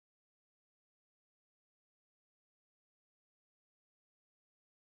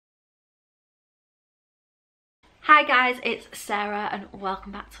Hi guys, it's Sarah and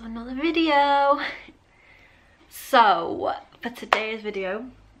welcome back to another video. So for today's video,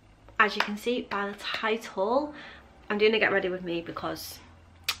 as you can see by the title, I'm doing a get ready with me because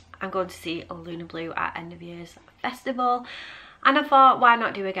I'm going to see Luna Blue at end of year's festival, and I thought why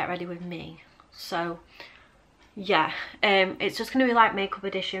not do a get ready with me. So yeah, it's just going to be like makeup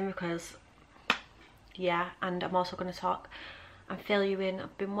edition because yeah, and I'm also going to talk and fill you in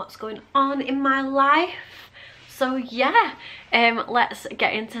on what's going on in my life. So yeah, let's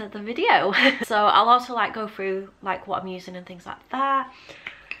get into the video. So I'll also like go through like what I'm using and things like that.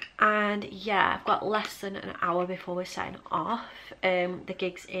 And yeah, I've got less than an hour before we're setting off. The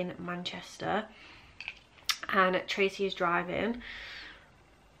gig's in Manchester and Tracy is driving.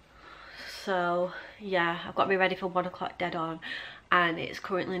 So yeah, I've got to be ready for 1 o'clock dead on, and it's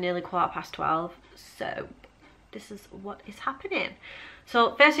currently nearly 12:15. So this is what is happening.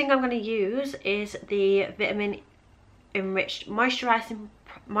 So first thing I'm going to use is the vitamin enriched moisturizing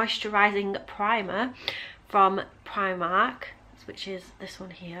primer from Primark, which is this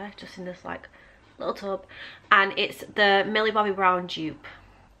one here, just in this like little tub, and it's the Millie Bobby Brown dupe.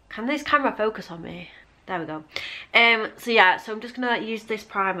 Can this camera focus on me? There we go. So yeah, so I'm just gonna use this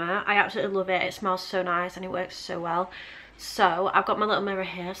primer. I absolutely love it. It smells so nice and it works so well. So I've got my little mirror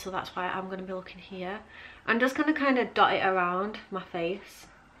here, so that's why I'm gonna be looking here. I'm just gonna kind of dot it around my face.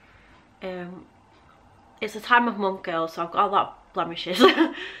 It's a time of month, girl, so I've got a lot of blemishes.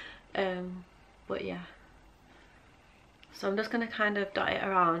 But yeah, so I'm just gonna kind of dot it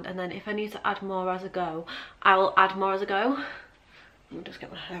around, and then if I need to add more as I go, I will add more as I go. Let me just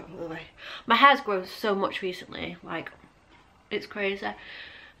get my hair out of the way. My hair's grown so much recently, like it's crazy.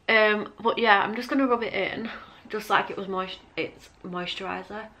 But yeah, I'm just gonna rub it in just like it was it's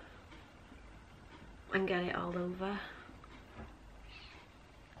moisturizer, and get it all over.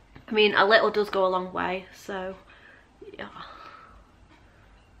 I mean, a little does go a long way, so yeah.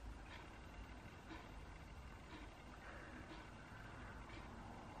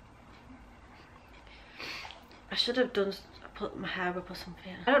 I should have put my hair up or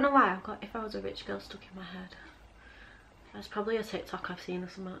something. I don't know why I've got "if I was a rich girl" stuck in my head. That's probably a TikTok I've seen or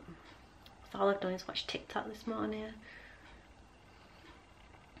something. So all I've done is watch TikTok this morning.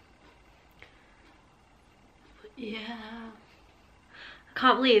 But yeah, I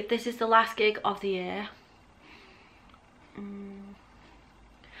can't believe this is the last gig of the year.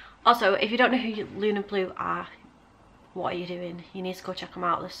 Also, if you don't know who Luna Blue are, what are you doing? You need to go check them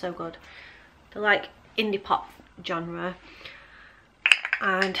out. They're so good. They're like indie pop genre,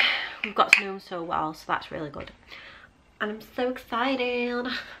 and we've got to know them so well, so that's really good. And I'm so excited.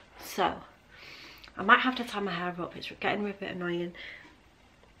 So I might have to tie my hair up. It's getting a bit annoying.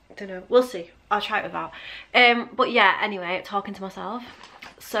 I don't know, we'll see. I'll try it without. But yeah, anyway, talking to myself.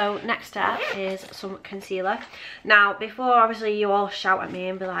 So next step is some concealer. Now before obviously you all shout at me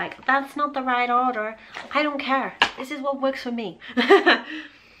and be like, that's not the right order, I don't care, this is what works for me.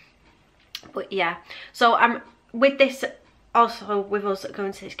 But yeah, so I'm with this, also with us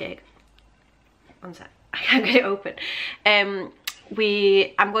going to this gig, one sec, I can't get it open. I'm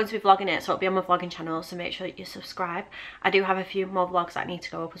going to be vlogging it, so it'll be on my vlogging channel, so make sure that you subscribe. I do have a few more vlogs that need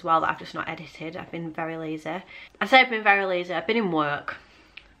to go up as well that I've just not edited. I've been very lazy. I say I've been very lazy, I've been in work,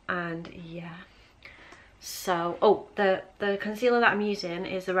 and yeah. So, oh, the concealer that I'm using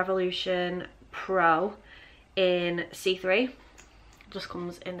is the Revolution Pro in C3. It just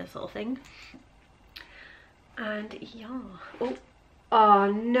comes in this little thing. And yeah.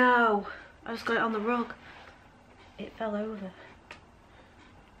 Oh no, I just got it on the rug. It fell over.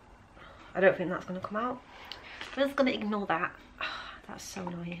 I don't think that's going to come out. I'm just going to ignore that. Oh, that's so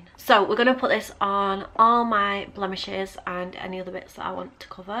annoying. So we're going to put this on all my blemishes and any other bits that I want to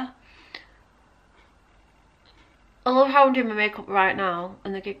cover. I love how I'm doing my makeup right now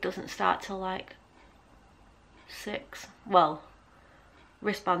and the gig doesn't start till like 6. Well,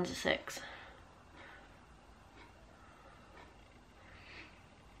 wristbands are 6.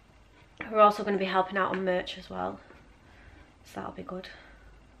 We're also going to be helping out on merch as well, so that'll be good,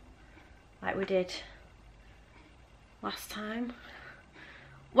 like we did last time.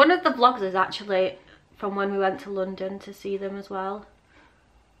 One of the vlogs is actually from when we went to London to see them as well.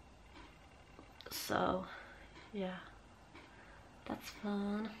 So yeah, that's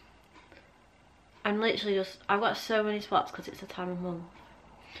fun. I'm literally just, I've got so many spots because it's a time of month.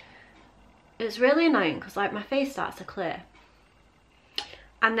 It's really annoying because like my face starts to clear,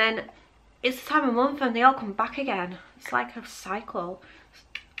 and then it's the time of month and they all come back again. It's like a cycle.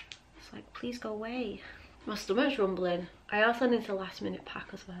 It's like, please go away. My stomach's rumbling. I also need a last minute pack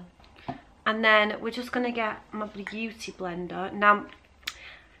as well. And then we're just going to get my beauty blender. Now,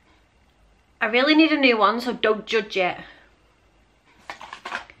 I really need a new one, so don't judge it.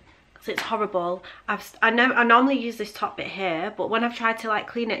 Because it's horrible. I normally use this top bit here, but when I've tried to like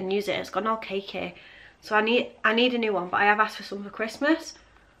clean it and use it, it's gone all cakey. So I need a new one, but I have asked for some for Christmas.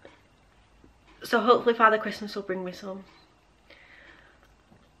 So hopefully Father Christmas will bring me some.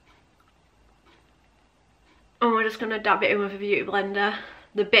 And we're just going to dab it in with a beauty blender.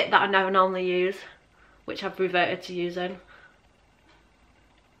 The bit that I never normally use, which I've reverted to using.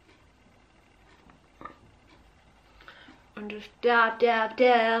 And just dab, dab,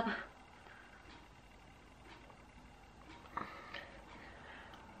 dab.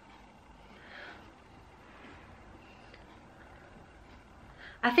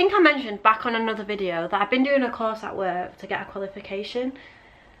 I think I mentioned back on another video that I've been doing a course at work to get a qualification,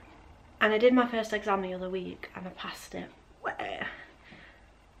 and I did my first exam the other week and I passed it.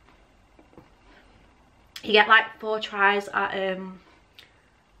 You get like 4 tries at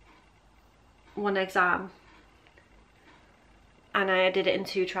one exam, and I did it in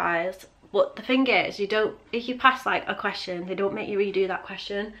 2 tries. But the thing is, if you pass like a question, they don't make you redo that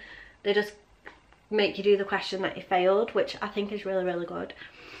question. They just make you do the question that you failed, which I think is really, really good.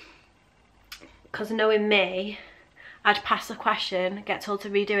 Because knowing me, I'd pass the question, get told to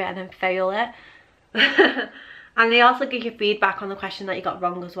redo it, and then fail it. And they also give you feedback on the question that you got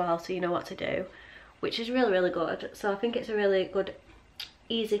wrong as well, so you know what to do, which is really, really good. So I think it's a really good,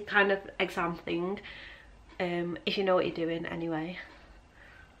 easy kind of exam thing, if you know what you're doing anyway.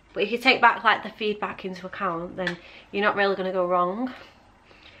 But if you take back like the feedback into account, then you're not really going to go wrong.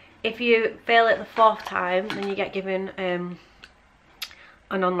 If you fail it the 4th time, then you get given an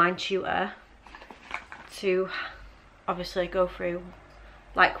online tutor to obviously go through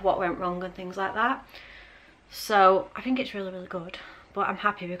like what went wrong and things like that. So I think it's really, really good. But I'm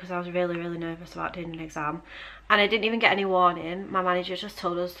happy because I was really, really nervous about doing an exam, and I didn't even get any warning. My manager just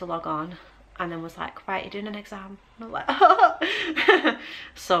told us to log on and then was like, right, you're doing an exam. And I was like, oh.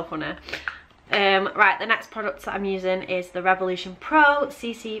 So funny. Right, the next product that I'm using is the Revolution Pro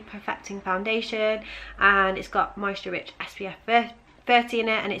CC Perfecting Foundation, and it's got moisture rich SPF 30 in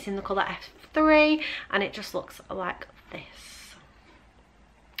it, and it's in the colour F3, and it just looks like this.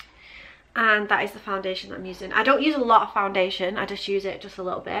 And that is the foundation that I'm using. I don't use a lot of foundation, I just use it just a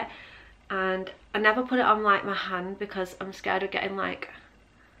little bit, and I never put it on like my hand because I'm scared of getting like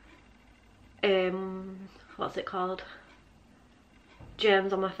what's it called,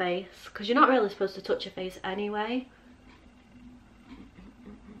 germs on my face, because you're not really supposed to touch your face anyway.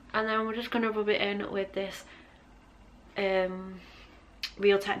 And then we're just going to rub it in with this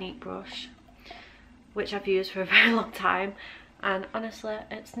Real Technique brush, which I've used for a very long time, and honestly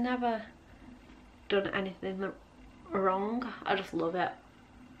it's never done anything wrong. I just love it.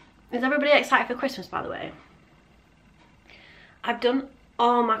 Is everybody excited for Christmas, by the way? I've done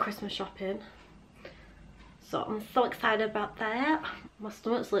all my Christmas shopping, so I'm so excited about that. My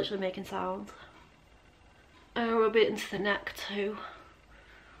stomach's literally making sounds. And rub it into the neck too.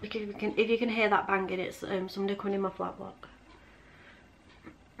 If you can hear that banging, it's somebody coming in my flat block.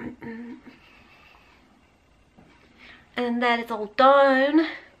 And then it's all done.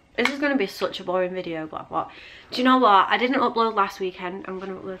 This is going to be such a boring video, but I thought, do you know what? I didn't upload last weekend. I'm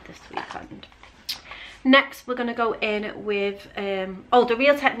going to upload this weekend. Next, we're going to go in with, oh, the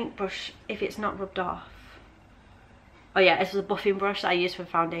Real Technique brush, if it's not rubbed off. Oh yeah, this is a buffing brush that I use for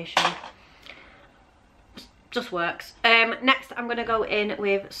foundation. Just works. Next, I'm going to go in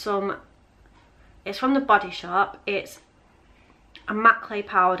with some, it's from the Body Shop. It's a matte clay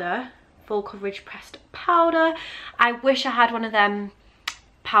powder, full coverage pressed powder. I wish I had one of them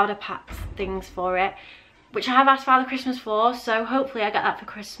powder packs things for it, which I have asked Father Christmas for, so hopefully I get that for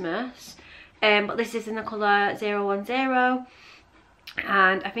Christmas. But this is in the colour 010,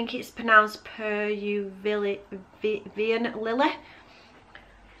 and I think it's pronounced Peruvian Lily.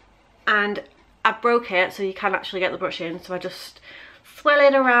 And I broke it so you can actually get the brush in, so I just swirl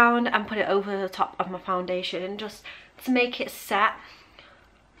it around and put it over the top of my foundation just to make it set.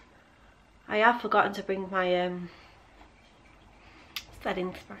 I have forgotten to bring my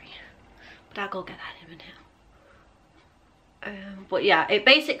setting spray, but I'll go get that in a minute. But yeah, it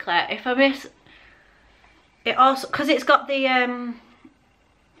basically, if I miss it, also because it's got the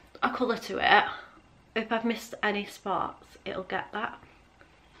a colour to it, if I've missed any spots it'll get that,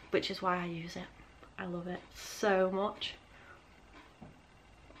 which is why I use it. I love it so much.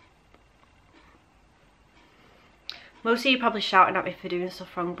 Most of you are probably shouting at me for doing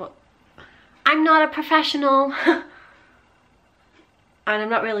stuff wrong, but I'm not a professional. And I'm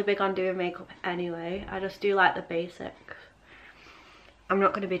not really big on doing makeup anyway. I just do like the basics. I'm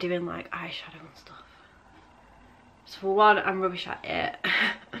not going to be doing like eyeshadow and stuff. So for one, I'm rubbish at it.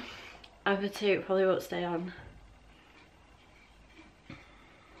 over two, it probably won't stay on.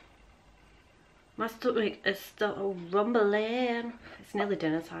 My stomach is still rumbling. It's nearly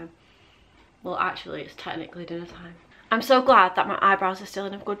dinner time. Well, actually, it's technically dinner time. I'm so glad that my eyebrows are still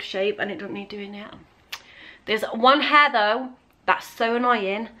in a good shape and it don't need doing yet. There's one hair though that's so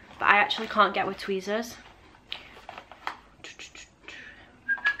annoying that I actually can't get with tweezers.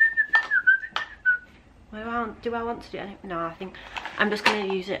 Do I want to do anything? No, I think I'm just going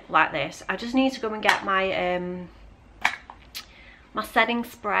to use it like this. I just need to go and get my my setting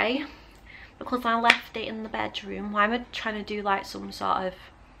spray because I left it in the bedroom. Why am I trying to do like some sort of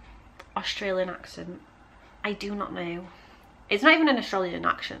Australian accent? I do not know. It's not even an Australian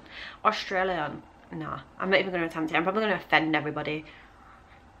accent. Australian. Nah, I'm not even going to attempt it. I'm probably going to offend everybody.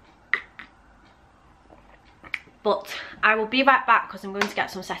 But I will be right back because I'm going to get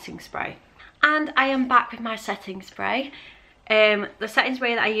some setting spray. And I am back with my setting spray. The setting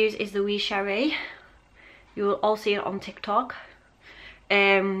spray that I use is the Wee Sherry. You will all see it on TikTok.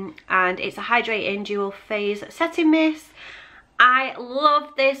 And it's a hydrating dual phase setting mist. I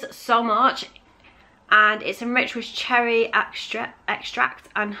love this so much. And it's enriched with cherry extract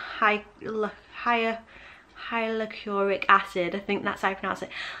and hyaluronic acid. I think that's how I pronounce it.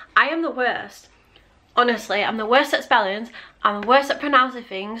 I am the worst. Honestly, I'm the worst at spellings. I'm the worst at pronouncing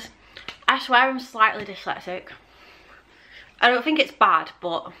things. I swear I'm slightly dyslexic. I don't think it's bad,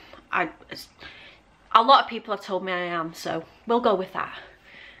 but a lot of people have told me I am, so we'll go with that.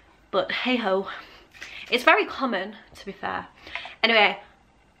 But hey ho, it's very common, to be fair. Anyway,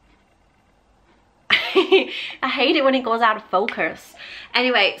 I hate it when it goes out of focus.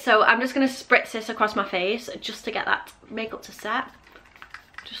 Anyway, so I'm just going to spritz this across my face just to get that makeup to set.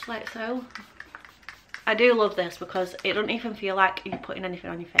 Just like so. I do love this because it doesn't even feel like you're putting anything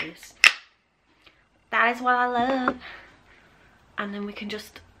on your face. That is what I love. And then we can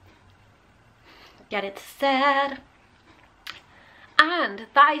just get it set. And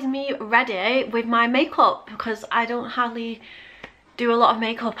that is me ready with my makeup because I don't hardly do a lot of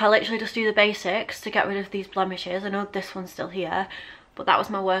makeup. I literally just do the basics to get rid of these blemishes. I know this one's still here, but that was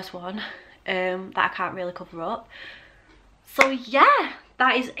my worst one that I can't really cover up. So yeah,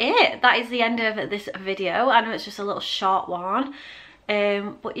 that is it. That is the end of this video. I know it's just a little short one.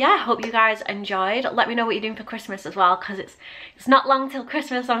 But yeah, hope you guys enjoyed. Let me know what you're doing for Christmas as well, because it's not long till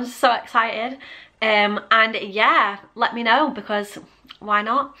Christmas. I'm so excited. And yeah, let me know, because why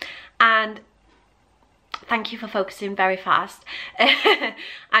not? And thank you for focusing very fast.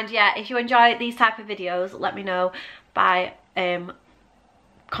 And yeah, if you enjoy these type of videos, let me know by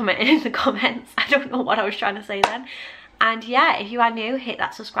commenting in the comments. I don't know what I was trying to say then. And yeah, if you are new, hit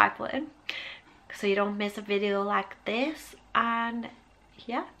that subscribe button so you don't miss a video like this. And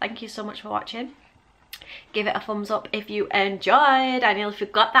yeah, thank you so much for watching. Give it a thumbs up if you enjoyed. I nearly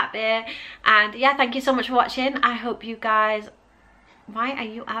forgot that bit. And yeah, thank you so much for watching. I hope you guys... Why are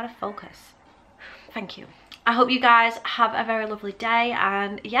you out of focus? Thank you. I hope you guys have a very lovely day.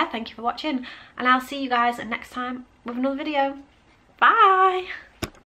 And yeah, thank you for watching. And I'll see you guys next time with another video. Bye!